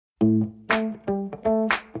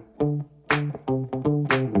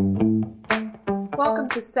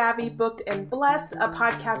to Savvy, Booked, and Blessed, a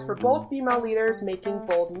podcast for bold female leaders making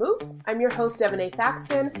bold moves. I'm your host, Devonay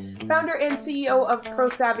Thaxton, founder and CEO of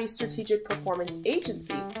ProSavvy Strategic Performance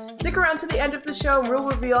Agency. Stick around to the end of the show and we'll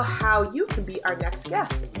reveal how you can be our next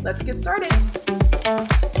guest. Let's get started.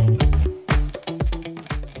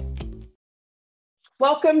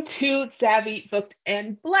 Welcome to Savvy, Booked,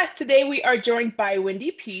 and Blessed. Today we are joined by Wendy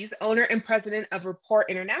Pease, owner and president of Rapport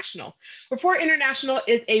International. Rapport International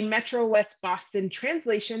is a Metro West Boston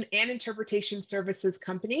translation and interpretation services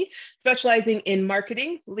company specializing in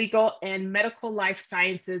marketing, legal, and medical life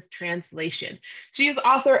sciences translation. She is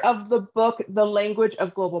author of the book, The Language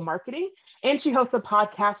of Global Marketing, and she hosts a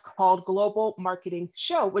podcast called Global Marketing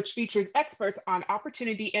Show, which features experts on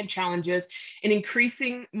opportunity and challenges in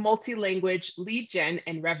increasing multi-language lead gen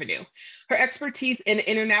and revenue. Her expertise in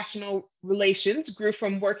international relations grew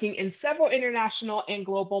from working in several international and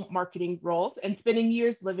global marketing roles and spending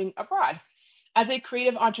years living abroad. As a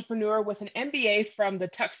creative entrepreneur with an MBA from the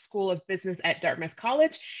Tux School of Business at Dartmouth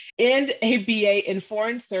College and a BA in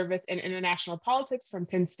Foreign Service and International Politics from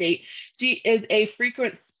Penn State, she is a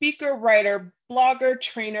frequent speaker, writer, blogger,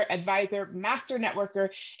 trainer, advisor, master networker,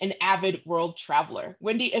 and avid world traveler.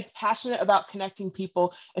 Wendy is passionate about connecting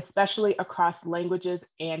people, especially across languages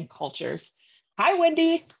and cultures. Hi,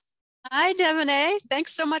 Wendy. Hi, Devonay.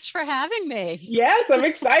 Thanks so much for having me. Yes, I'm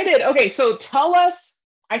excited. Okay, so tell us,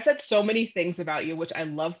 I said so many things about you, which I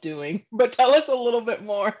love doing, but tell us a little bit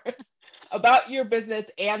more about your business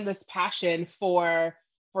and this passion for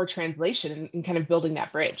translation and kind of building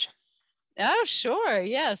that bridge. Oh, sure.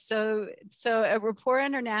 Yeah. So at Rapport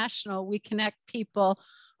International, we connect people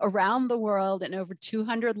around the world in over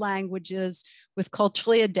 200 languages with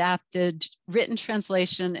culturally adapted written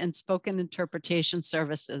translation and spoken interpretation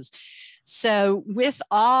services. So with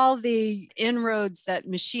all the inroads that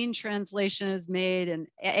machine translation has made and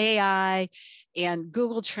AI and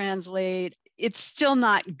Google Translate, it's still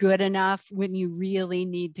not good enough when you really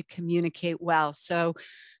need to communicate well. So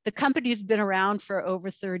the company's been around for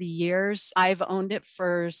over 30 years. I've owned it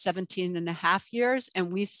for 17 and a half years,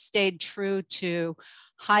 and we've stayed true to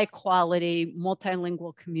high quality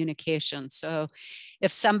multilingual communication. So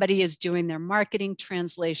if somebody is doing their marketing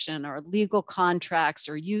translation or legal contracts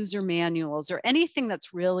or user manuals or anything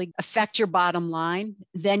that's really affect your bottom line,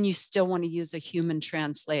 then you still want to use a human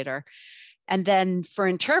translator. And then for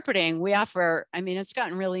interpreting, we offer, it's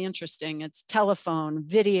gotten really interesting. It's telephone,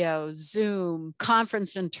 video, Zoom,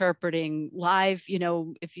 conference interpreting, live,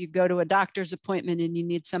 if you go to a doctor's appointment and you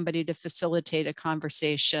need somebody to facilitate a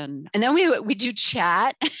conversation. And then we do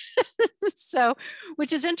chat. So,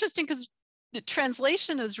 which is interesting because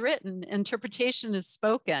translation is written, interpretation is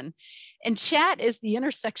spoken, and chat is the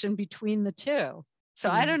intersection between the two. So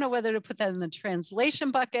I don't know whether to put that in the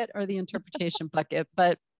translation bucket or the interpretation bucket,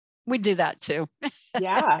 but we do that too.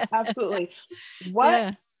 Yeah, absolutely.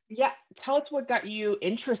 Tell us what got you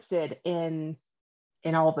interested in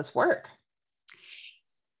all this work.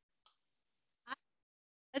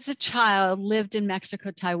 As a child, lived in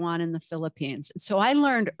Mexico, Taiwan, and the Philippines. So I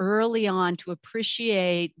learned early on to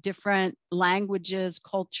appreciate different languages,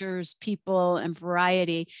 cultures, people, and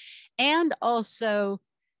variety, and also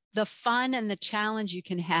the fun and the challenge you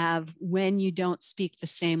can have when you don't speak the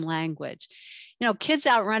same language. Kids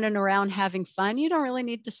out running around having fun, you don't really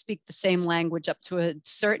need to speak the same language up to a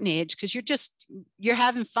certain age because you're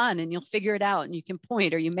having fun and you'll figure it out and you can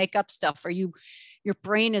point or you make up stuff or your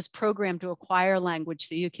brain is programmed to acquire language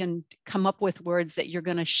so you can come up with words that you're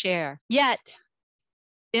going to share. Yet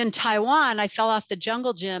in Taiwan, I fell off the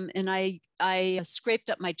jungle gym and I scraped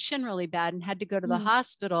up my chin really bad and had to go to the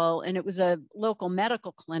hospital. And it was a local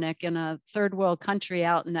medical clinic in a third world country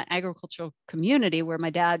out in the agricultural community where my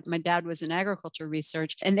dad was in agriculture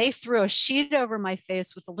research. And they threw a sheet over my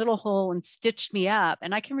face with a little hole and stitched me up.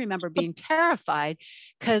 And I can remember being terrified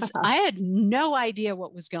because I had no idea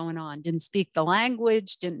what was going on, didn't speak the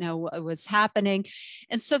language, didn't know what was happening.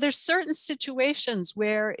 And so there's certain situations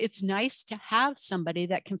where it's nice to have somebody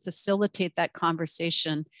that can facilitate that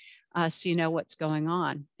conversation so you know what's going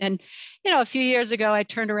on. And, a few years ago, I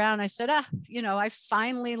turned around and I said, I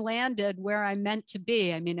finally landed where I meant to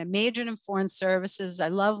be. I majored in foreign services. I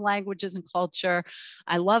love languages and culture.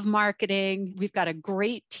 I love marketing. We've got a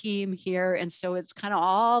great team here. And so it's kind of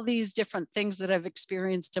all these different things that I've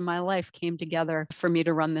experienced in my life came together for me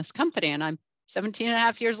to run this company. And I'm 17 and a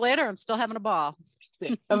half years later, I'm still having a ball.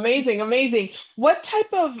 Amazing. What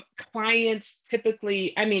type of clients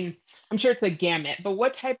typically, I'm sure it's a gamut, but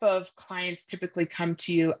what type of clients typically come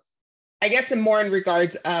to you? I guess more in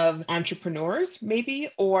regards of entrepreneurs maybe,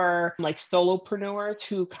 or like solopreneurs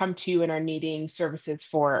who come to you and are needing services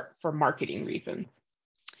for marketing reasons.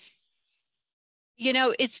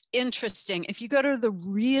 It's interesting. If you go to the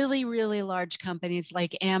really, really large companies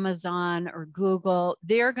like Amazon or Google,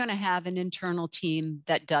 they're going to have an internal team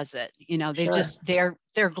that does it. Sure.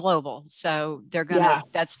 They're global. So Yeah.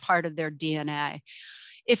 that's part of their DNA.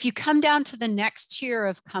 If you come down to the next tier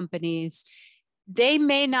of companies, they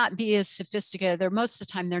may not be as sophisticated. Most of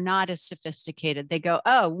the time, they're not as sophisticated. They go,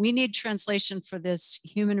 oh, we need translation for this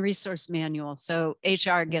human resource manual. So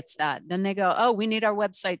HR gets that. Then they go, oh, we need our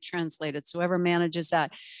website translated. So whoever manages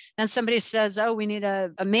that. Then somebody says, oh, we need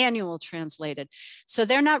a manual translated. So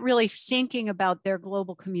they're not really thinking about their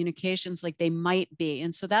global communications like they might be.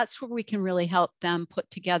 And so that's where we can really help them put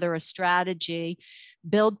together a strategy,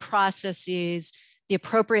 build processes, the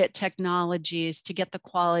appropriate technologies to get the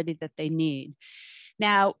quality that they need.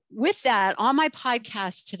 Now, with that, on my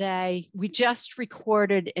podcast today, we just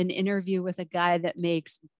recorded an interview with a guy that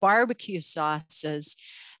makes barbecue sauces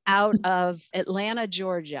out of Atlanta,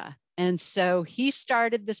 Georgia. And so he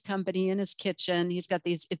started this company in his kitchen. He's got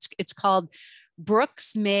it's called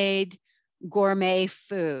Brooks Made Gourmet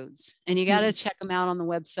Foods, and you got to check them out on the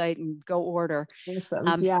website and go order.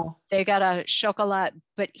 Awesome. Yeah. They got a chocolat,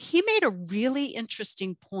 but he made a really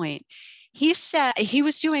interesting point. He said he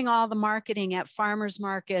was doing all the marketing at farmers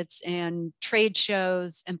markets and trade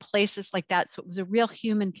shows and places like that. So it was a real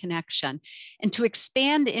human connection. And to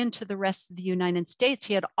expand into the rest of the United States,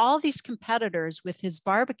 he had all these competitors with his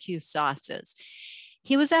barbecue sauces.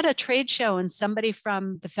 He was at a trade show and somebody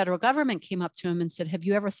from the federal government came up to him and said, have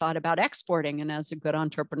you ever thought about exporting? And as a good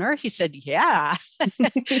entrepreneur, he said, yeah, but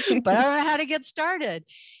I don't know how to get started.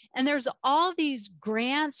 And there's all these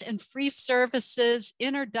grants and free services,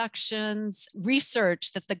 introductions,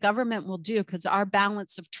 research that the government will do because our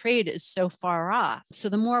balance of trade is so far off. So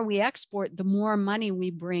the more we export, the more money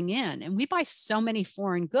we bring in. And we buy so many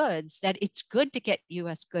foreign goods that it's good to get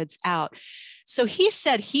US goods out. So he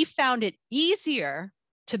said he found it easier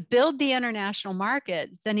to build the international market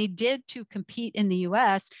than he did to compete in the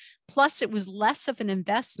US. Plus, it was less of an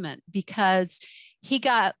investment because he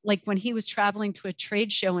got, like when he was traveling to a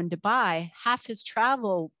trade show in Dubai, half his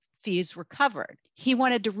travel fees were covered. He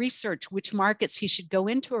wanted to research which markets he should go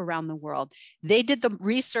into around the world. They did the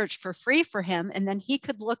research for free for him, and then he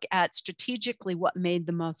could look at strategically what made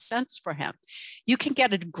the most sense for him. You can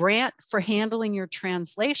get a grant for handling your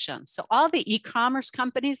translation. So all the e-commerce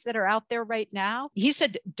companies that are out there right now, he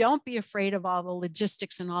said, don't be afraid of all the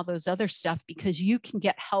logistics and all those other stuff because you can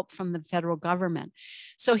get help from the federal government.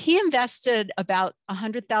 So he invested about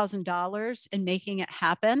 $100,000 in making it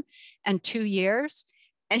happen in 2 years.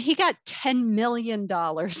 And he got $10 million in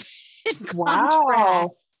contracts.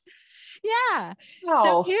 Wow. Yeah. Wow.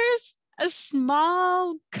 So here's a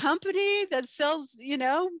small company that sells,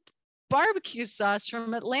 barbecue sauce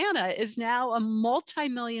from Atlanta is now a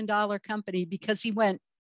multi-million-dollar company because he went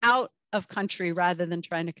out of country rather than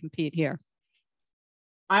trying to compete here.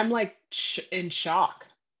 I'm like in shock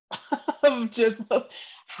of just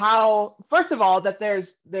how, first of all, that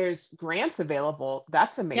there's grants available.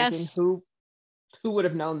 That's amazing. Yes. Who would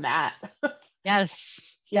have known that?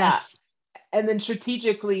 Yes. Yeah. Yes. And then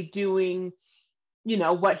strategically doing,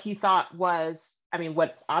 what he thought was,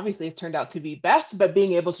 what obviously has turned out to be best, but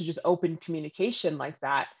being able to just open communication like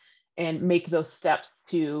that and make those steps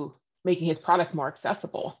to making his product more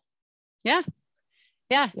accessible. Yeah.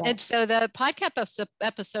 Yeah. And so the podcast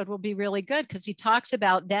episode will be really good because he talks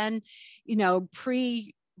about then,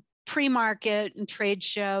 pre-market and trade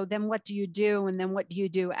show, then what do you do? And then what do you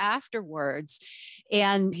do afterwards?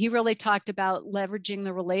 And he really talked about leveraging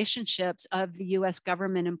the relationships of the US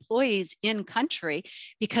government employees in country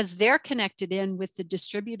because they're connected in with the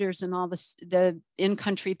distributors and all the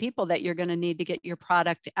in-country people that you're going to need to get your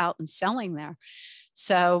product out and selling there.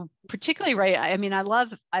 So particularly, right,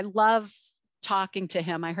 I love talking to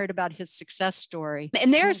him. I heard about his success story.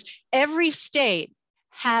 And there's every state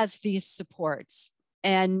has these supports.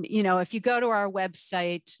 And, if you go to our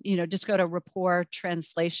website, just go to Rapport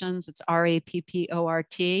Translations, it's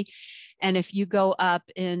RAPPORT. And if you go up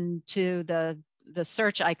into the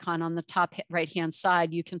search icon on the top right-hand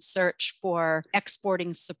side, you can search for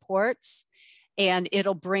exporting supports. And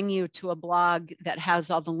it'll bring you to a blog that has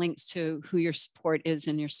all the links to who your support is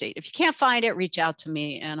in your state. If you can't find it, reach out to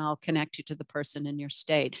me and I'll connect you to the person in your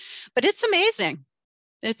state. But it's amazing.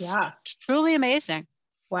 It's truly amazing.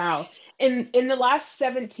 Wow. In the last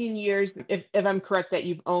 17 years, if I'm correct that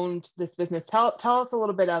you've owned this business, tell us a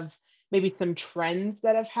little bit of maybe some trends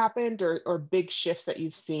that have happened or big shifts that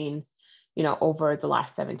you've seen, over the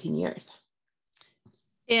last 17 years.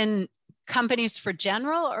 In companies for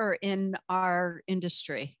general or in our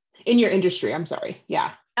industry? In your industry, I'm sorry.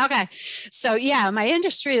 Yeah. Okay. So yeah, my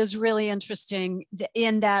industry is really interesting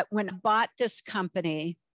in that when I bought this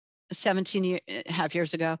company 17 and a half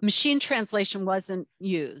years ago, machine translation wasn't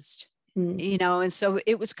used. Mm. And so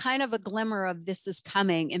it was kind of a glimmer of this is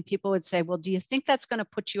coming. And people would say, well, do you think that's going to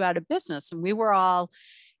put you out of business? And we were all,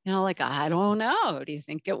 like, I don't know. Do you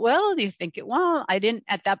think it will? Do you think it won't? I didn't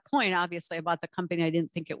at that point, obviously, I bought the company. I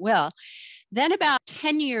didn't think it will. Then about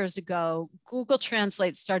 10 years ago, Google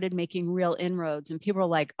Translate started making real inroads, and people were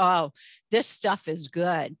like, oh, this stuff is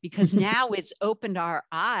good because now it's opened our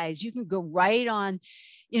eyes. You can go right on,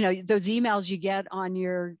 those emails you get on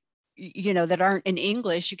your, that aren't in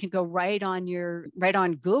English. You can go right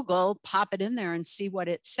on Google, pop it in there and see what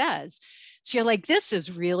it says. So you're like, this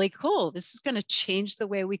is really cool. This is going to change the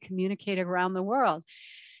way we communicate around the world.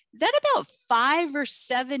 Then about 5 or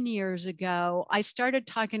 7 years ago, I started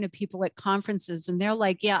talking to people at conferences and they're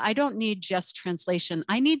like, yeah, I don't need just translation.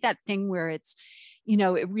 I need that thing where it's,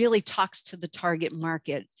 it really talks to the target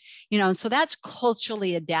market, and so that's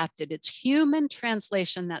culturally adapted. It's human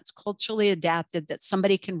translation that's culturally adapted that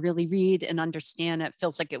somebody can really read and understand. It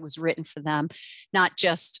feels like it was written for them, not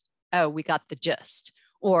just, oh, we got the gist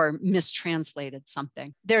or mistranslated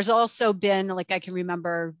something. There's also been, like, I can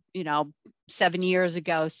remember, 7 years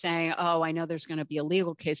ago saying, oh, I know there's going to be a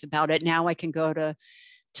legal case about it. Now I can go to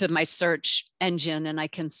my search engine and I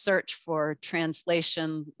can search for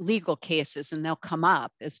translation legal cases and they'll come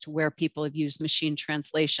up as to where people have used machine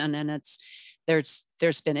translation, and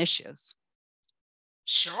there's been issues.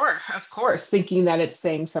 Sure, of course, thinking that it's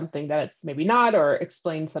saying something that it's maybe not, or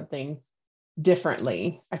explain something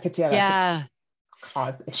differently. I could see how that could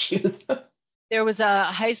cause issues. There was a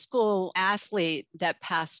high school athlete that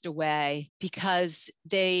passed away because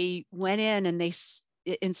they went in and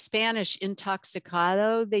in Spanish,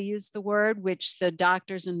 intoxicado, they used the word, which the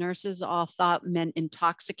doctors and nurses all thought meant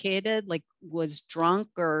intoxicated, like was drunk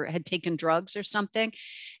or had taken drugs or something.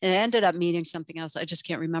 And it ended up meaning something else. I just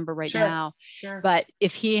can't remember right now. Sure. But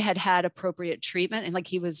if he had had appropriate treatment, and like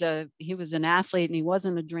he was an athlete and he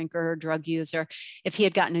wasn't a drinker or drug user, if he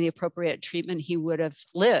had gotten the appropriate treatment, he would have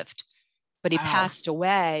lived. But he passed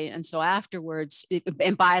away. And so afterwards,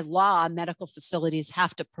 and by law, medical facilities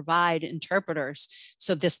have to provide interpreters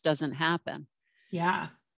so this doesn't happen. Yeah.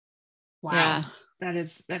 Wow. Yeah.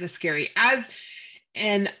 That is scary. As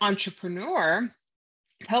an entrepreneur,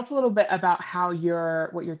 tell us a little bit about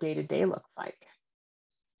what your day-to-day looks like.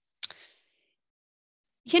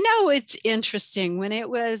 It's interesting. When it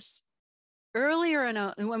was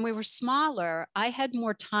earlier when we were smaller, I had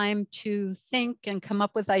more time to think and come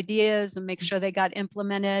up with ideas and make sure they got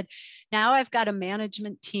implemented. Now I've got a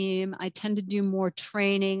management team. I tend to do more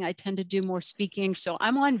training. I tend to do more speaking. So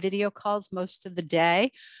I'm on video calls most of the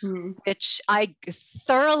day, which I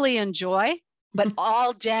thoroughly enjoy. But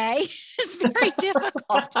all day is very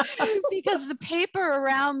difficult because the paper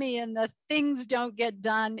around me and the things don't get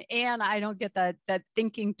done, and I don't get that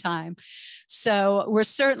thinking time. So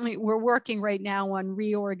we're working right now on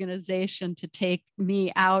reorganization to take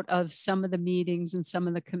me out of some of the meetings and some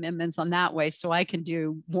of the commitments on that way, so I can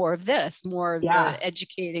do more of this, more of the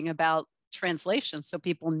educating about translation, so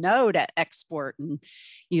people know to export and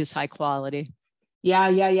use high quality. Yeah.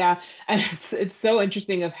 And it's so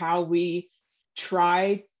interesting of how we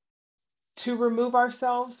try to remove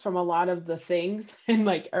ourselves from a lot of the things and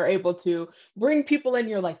like are able to bring people in.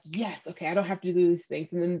 You're like, yes, okay, I don't have to do these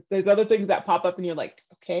things. And then there's other things that pop up and you're like,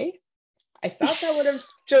 okay, I thought that would have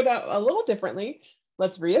showed up a little differently.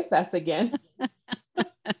 Let's reassess again.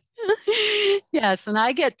 Yes. And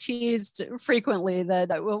I get teased frequently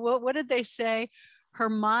that, what did they say? Her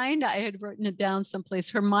mind, I had written it down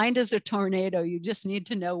someplace. Her mind is a tornado. You just need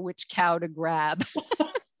to know which cow to grab.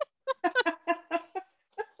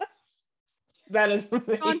 That is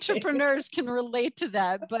amazing. Entrepreneurs can relate to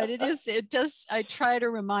that, but I try to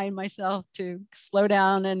remind myself to slow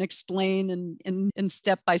down and explain and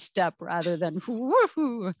step by step rather than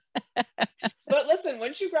woohoo. But listen,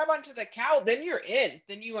 once you grab onto the cow, then you're in,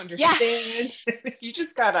 then you understand. Yeah. You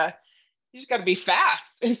just gotta be fast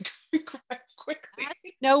and quickly.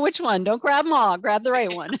 Know which one. Don't grab them all. Grab the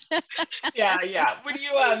right one. Yeah.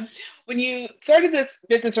 When you started this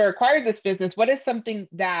business or acquired this business, what is something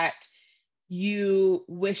that you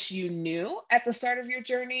wish you knew at the start of your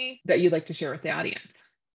journey that you'd like to share with the audience?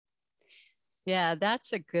 Yeah,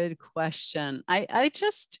 that's a good question. I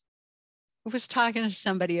just was talking to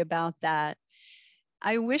somebody about that.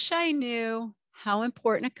 I wish I knew how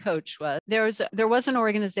important a coach was. There was an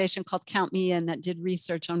organization called Count Me In that did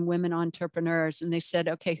research on women entrepreneurs. And they said,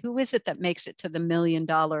 okay, who is it that makes it to the $1 million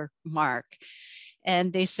mark?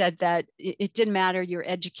 And they said that it didn't matter your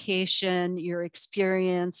education, your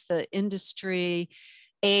experience, the industry,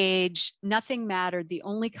 age, nothing mattered. The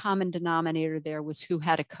only common denominator there was who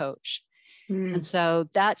had a coach. And so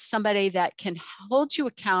that's somebody that can hold you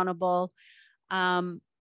accountable, and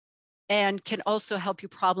can also help you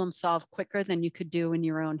problem solve quicker than you could do in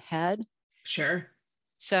your own head. Sure.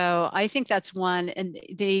 So I think that's one. And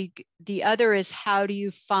the other is, how do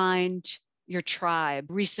you find your tribe?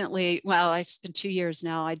 Recently, well, it's been 2 years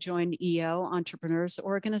now, I joined EO, Entrepreneurs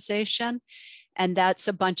Organization. And that's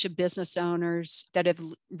a bunch of business owners that have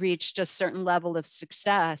reached a certain level of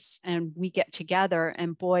success. And we get together,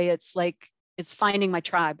 and boy, it's like, it's finding my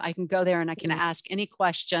tribe. I can go there and I can ask any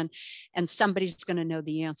question, and somebody's going to know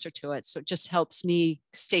the answer to it. So it just helps me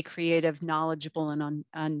stay creative, knowledgeable, and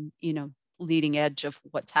on leading edge of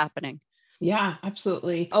what's happening. Yeah,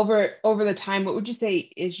 absolutely. Over the time, what would you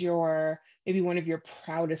say is maybe one of your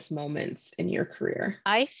proudest moments in your career?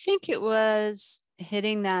 I think it was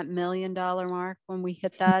hitting that $1 million mark. When we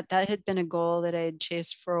hit that had been a goal that I had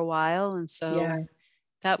chased for a while. And so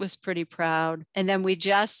that was pretty proud. And then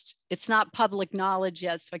it's not public knowledge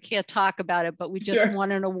yet, so I can't talk about it, but we just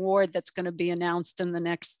won an award that's going to be announced in the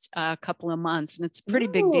next couple of months. And it's a pretty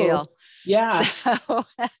big deal. Yeah. So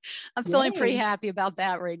I'm feeling pretty happy about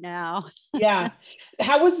that right now. Yeah.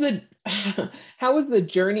 How was the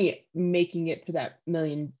journey making it to that $1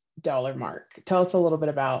 million mark? Tell us a little bit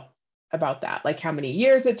about that, like how many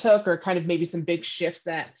years it took, or kind of maybe some big shifts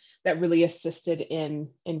that really assisted in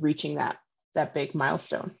reaching that big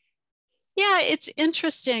milestone. Yeah, it's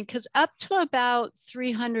interesting because up to about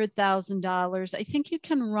 $300,000, I think you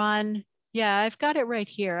can run. Yeah, I've got it right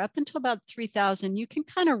here. Up until about 3,000, you can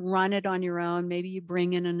kind of run it on your own. Maybe you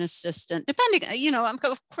bring in an assistant, depending,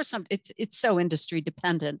 of course, it's so industry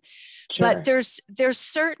dependent, but there's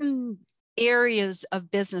certain areas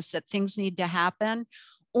of business that things need to happen,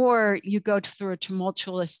 or you go through a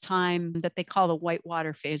tumultuous time that they call the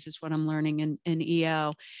whitewater phase, is what I'm learning in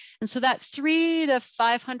EO. And so that 300,000 to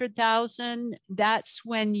 500,000, that's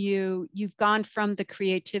when you've gone from the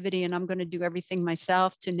creativity and I'm going to do everything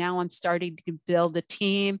myself to now I'm starting to build a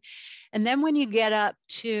team. And then when you get up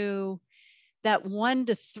to that 1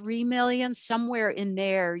 to 3 million, somewhere in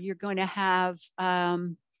there, you're going to have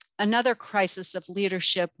another crisis of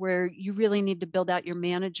leadership where you really need to build out your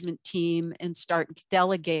management team and start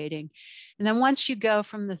delegating. And then once you go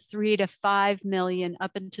from the 3 to 5 million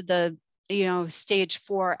up into the stage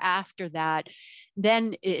 4 after that,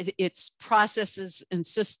 then it's processes and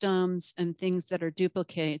systems and things that are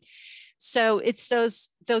duplicated. So it's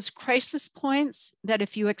those crisis points that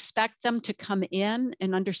if you expect them to come in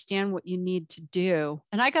and understand what you need to do.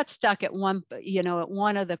 And I got stuck at one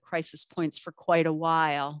of the crisis points for quite a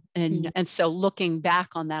while. And so looking back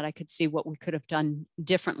on that, I could see what we could have done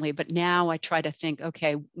differently. But now I try to think,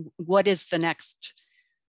 okay, what is the next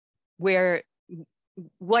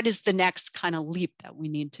kind of leap that we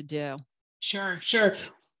need to do? Sure.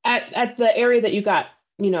 At the area that you got,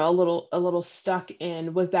 a little stuck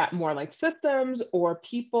in, was that more like systems or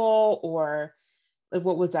people, or like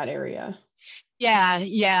what was that area? Yeah.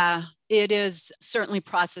 It is certainly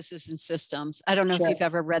processes and systems. I don't know if you've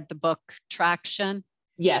ever read the book Traction.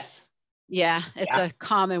 Yes. Yeah, it's a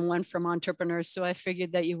common one from entrepreneurs, so I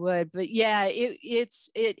figured that you would. But yeah,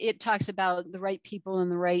 it talks about the right people in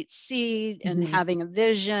the right seat and having a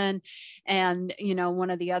vision, and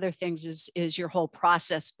one of the other things is your whole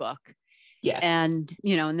process book. Yes. And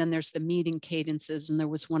and then there's the meeting cadences, and there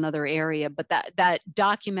was one other area, but that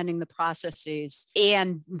documenting the processes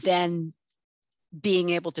and then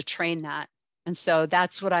being able to train that. And so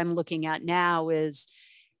that's what I'm looking at now is,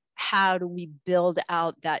 how do we build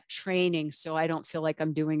out that training so I don't feel like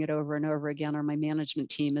I'm doing it over and over again, or my management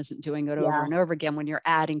team isn't doing it over and over again when you're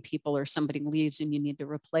adding people or somebody leaves and you need to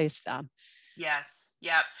replace them. Yes.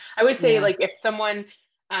 Yep. I would say like if someone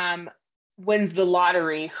wins the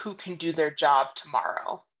lottery, who can do their job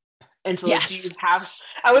tomorrow? And so like, do you have,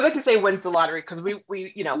 I would like to say wins the lottery, because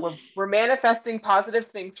we're manifesting positive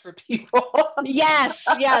things for people. Yes.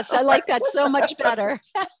 I like that so much better.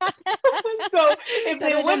 So if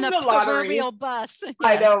they win the lottery, bus. Yes.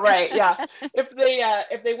 I know, right? Yeah.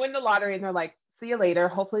 If they win the lottery and they're like, see you later,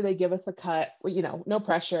 hopefully they give us a cut, no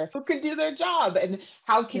pressure, who can do their job, and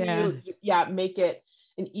how can you make it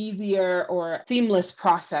an easier or seamless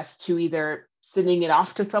process to either sending it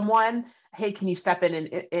off to someone, hey, can you step in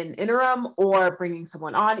interim, or bringing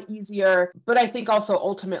someone on easier. But I think also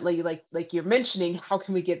ultimately, like you're mentioning, how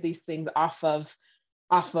can we get these things off of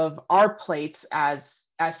our plates as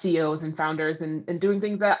CEOs and founders, and doing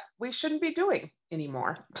things that we shouldn't be doing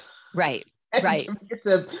anymore. Right. Get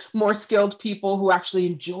to more skilled people who actually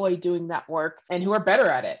enjoy doing that work and who are better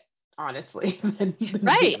at it, honestly. Than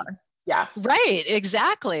right. Yeah. Right,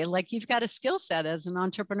 exactly. Like you've got a skill set as an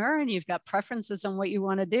entrepreneur and you've got preferences on what you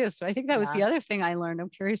want to do. So I think that was the other thing I learned. I'm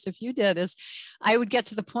curious if you did, is I would get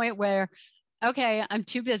to the point where, okay, I'm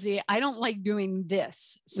too busy. I don't like doing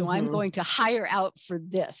this. So I'm going to hire out for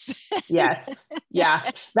this. Yes.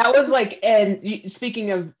 Yeah. That was like, and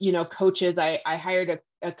speaking of, coaches, I hired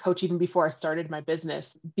a coach even before I started my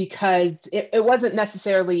business, because it wasn't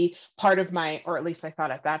necessarily part of my, or at least I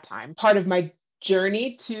thought at that time, part of my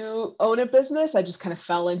journey to own a business. I just kind of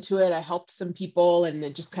fell into it. I helped some people and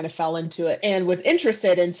it just kind of fell into it and was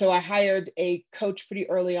interested. And so I hired a coach pretty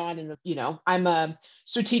early on. And, I'm a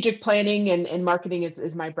strategic planning and marketing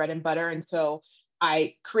is my bread and butter. And so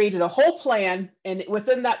I created a whole plan, and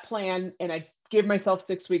within that plan, and I gave myself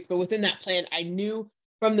 6 weeks, but within that plan, I knew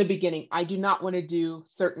from the beginning, I do not want to do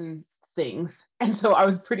certain things. And so I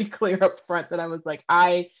was pretty clear up front that I was like,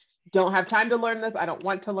 I don't have time to learn this. I don't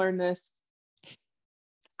want to learn this.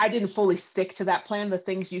 I didn't fully stick to that plan, the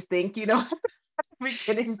things you think, at the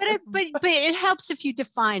beginning. But it helps if you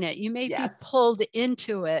define it. You may be pulled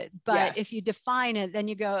into it, but if you define it, then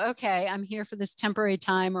you go, okay, I'm here for this temporary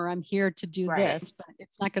time, or I'm here to do this, but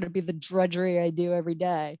it's not going to be the drudgery I do every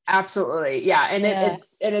day. Absolutely. Yeah. And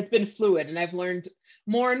it's been fluid, and I've learned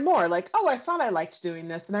more and more, like, oh, I thought I liked doing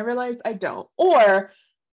this and I realized I don't, or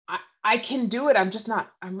I can do it.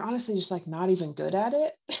 I'm honestly just like not even good at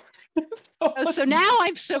it. So now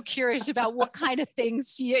I'm so curious about what kind of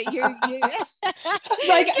things you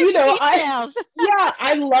like, details.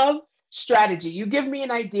 I love strategy. You give me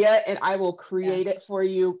an idea and I will create it for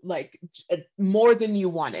you, like more than you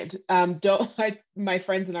wanted. My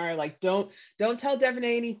friends and I are like, don't tell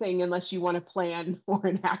Devaney anything unless you want to plan or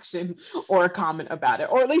an action or a comment about it,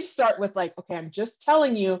 or at least start with like, okay, I'm just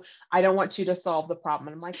telling you, I don't want you to solve the problem.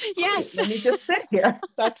 And I'm like, yes, let me just sit here.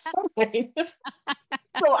 That's fine.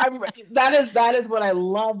 So that is what I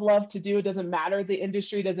love to do. It doesn't matter the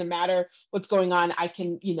industry, doesn't matter what's going on. I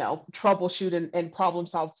can, troubleshoot and problem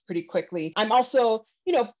solve pretty quickly. I'm also,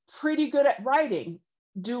 pretty good at writing.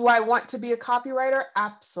 Do I want to be a copywriter?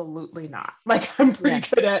 Absolutely not. Like I'm pretty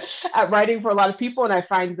good at writing for a lot of people. And I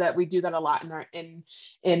find that we do that a lot in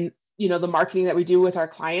the marketing that we do with our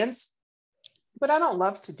clients, but I don't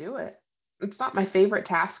love to do it. It's not my favorite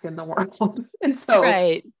task in the world. And so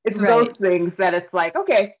it's those things that it's like,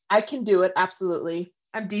 okay, I can do it. Absolutely.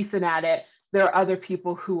 I'm decent at it. There are other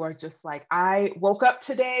people who are just like, I woke up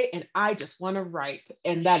today and I just want to write.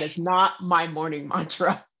 And that is not my morning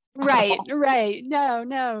mantra. Right.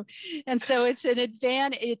 No. And so it's an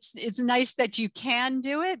advantage. It's nice that you can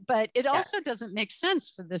do it, but it also doesn't make sense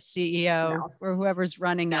for the CEO or whoever's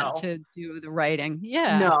running it to do the writing.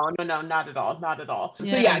 Yeah. No, not at all. Not at all.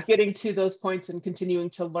 So getting to those points and continuing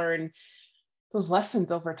to learn those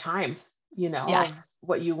lessons over time, of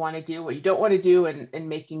what you want to do, what you don't want to do, and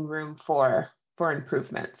making room for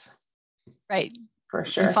improvements. Right. For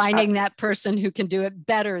sure. And finding that person who can do it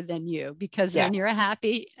better than you, because then you're a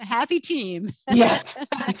happy team. Yes,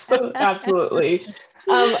 absolutely.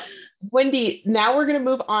 Wendy, now we're going to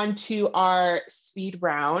move on to our speed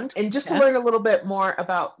round, and just to learn a little bit more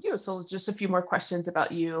about you. So just a few more questions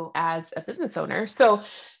about you as a business owner. So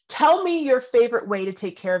tell me your favorite way to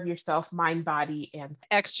take care of yourself, mind, body, and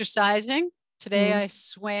exercising. Today I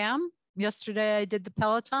swam. Yesterday I did the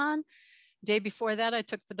Peloton. Day before that, I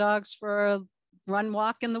took the dogs for a run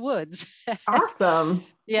walk in the woods. Awesome.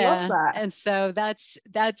 Yeah. And so that's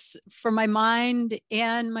for my mind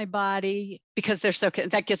and my body, because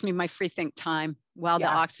that gives me my free think time while the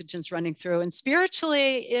oxygen's running through. And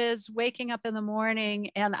spiritually is waking up in the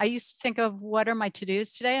morning. And I used to think of what are my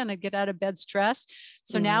to-dos today, and I get out of bed stressed.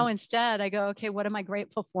 So now instead I go, okay, what am I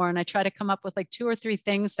grateful for? And I try to come up with like 2 or 3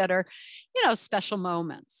 things that are, special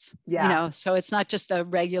moments, so it's not just a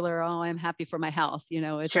regular, oh, I'm happy for my health.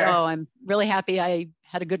 It's, oh, I'm really happy I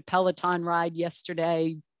had a good Peloton ride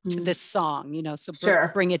yesterday to this song, so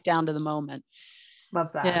bring it down to the moment.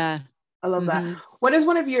 Love that. Yeah. I love that. What is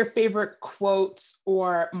one of your favorite quotes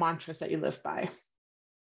or mantras that you live by?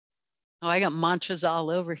 Oh, I got mantras all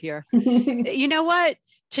over here. You know what?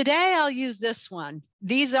 Today I'll use this one.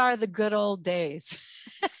 These are the good old days.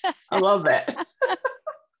 I love it.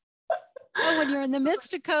 When you're in the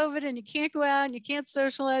midst of COVID and you can't go out and you can't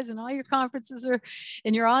socialize and all your conferences are,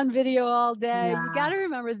 and you're on video all day, you got to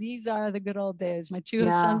remember these are the good old days. My 2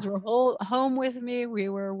 sons were home with me. We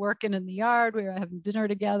were working in the yard. We were having dinner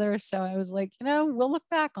together. So I was like, we'll look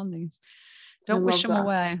back on these. Don't wish them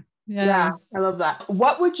away. Yeah, I love that.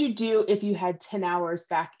 What would you do if you had 10 hours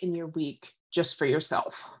back in your week just for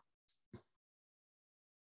yourself?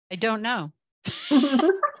 I don't know.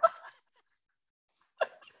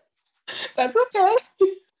 That's okay.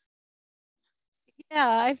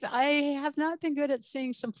 Yeah, I have not been good at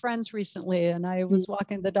seeing some friends recently. And I was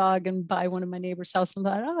walking the dog and by one of my neighbor's house and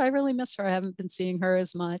thought, oh, I really miss her. I haven't been seeing her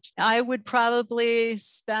as much. I would probably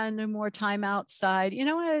spend more time outside. You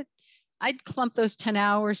know what? I'd clump those 10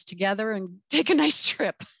 hours together and take a nice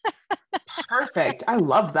trip. Perfect. I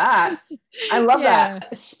love that. I love Yeah.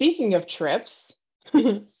 that. Speaking of trips,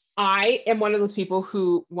 I am one of those people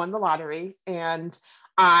who won the lottery, and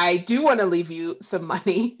I do want to leave you some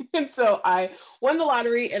money. And so I won the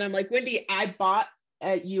lottery, and I'm like, Wendy, I bought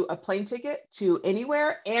you a plane ticket to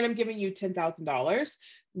anywhere, and I'm giving you $10,000.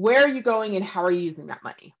 Where are you going, and how are you using that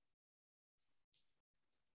money?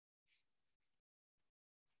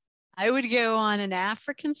 I would go on an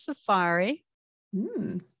African safari.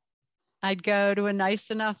 Mm. I'd go to a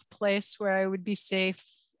nice enough place where I would be safe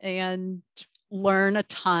and learn a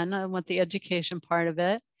ton. I want the education part of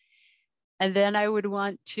it. And then I would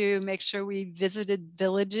want to make sure we visited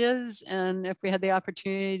villages. And if we had the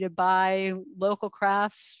opportunity to buy local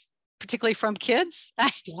crafts, particularly from kids,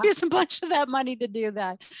 I'd use a bunch of that money to do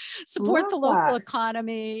that. Support the local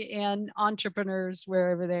economy and entrepreneurs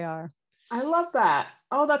wherever they are. I love that.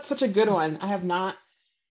 Oh, that's such a good one. I have not.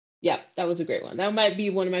 Yeah, that was a great one. That might be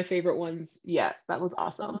one of my favorite ones. Yeah, that was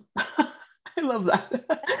awesome. I love that.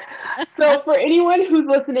 So for anyone who's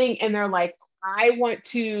listening and they're like, I want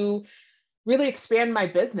to really expand my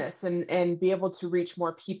business and be able to reach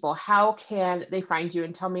more people, how can they find you?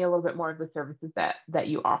 And tell me a little bit more of the services that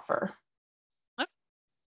you offer.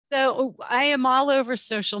 So I am all over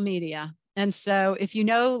social media. And so if you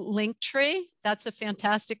know Linktree, that's a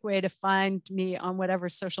fantastic way to find me on whatever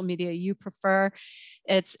social media you prefer.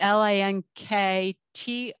 It's linktr.ee/Wendy,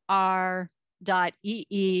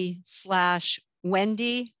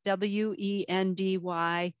 WENDY,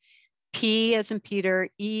 P as in Peter,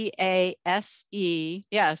 EASE.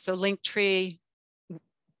 Yeah, so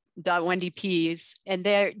Linktree.Wendy Pease. And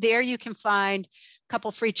there you can find couple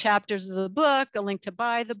free chapters of the book, a link to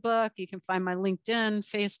buy the book. You can find my LinkedIn,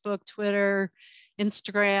 Facebook, Twitter,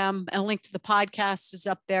 Instagram, a link to the podcast is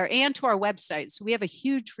up there and to our website. So we have a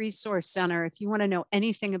huge resource center. If you want to know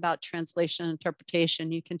anything about translation and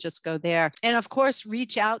interpretation, you can just go there. And of course,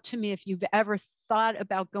 reach out to me if you've ever thought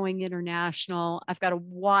about going international. I've got a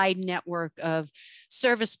wide network of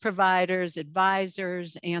service providers,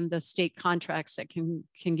 advisors, and the state contracts that can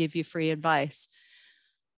give you free advice.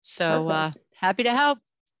 So happy to help.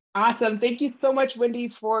 Awesome. Thank you so much, Wendy,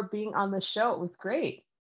 for being on the show. It was great.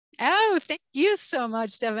 Oh, thank you so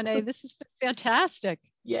much, Devonay. This has been fantastic.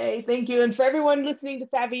 Yay. Thank you. And for everyone listening to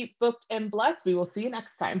Savvy, Booked, and Blessed, we will see you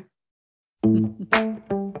next time.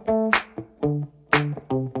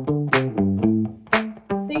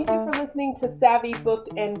 Thank you for listening to Savvy,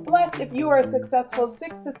 Booked, and Blessed. If you are a successful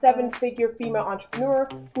 6 to 7 figure female entrepreneur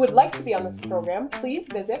who would like to be on this program, please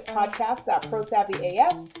visit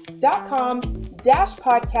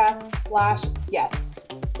podcast.prosavvyas.com-podcast/guest.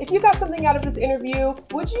 If you got something out of this interview,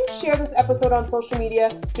 would you share this episode on social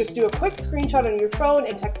media? Just do a quick screenshot on your phone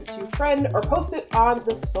and text it to your friend or post it on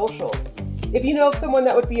the socials. If you know of someone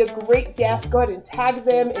that would be a great guest, go ahead and tag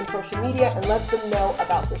them in social media and let them know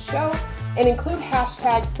about the show and include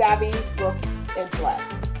hashtag Savvy, Booked, and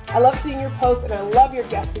Blessed. I love seeing your posts and I love your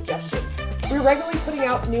guest suggestions. We're regularly putting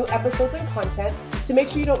out new episodes and content. To make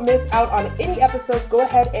sure you don't miss out on any episodes, go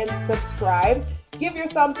ahead and subscribe. Give your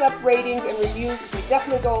thumbs up, ratings, and reviews. They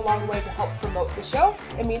definitely go a long way to help promote the show.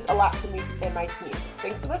 It means a lot to me and my team.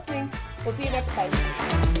 Thanks for listening. We'll see you next time.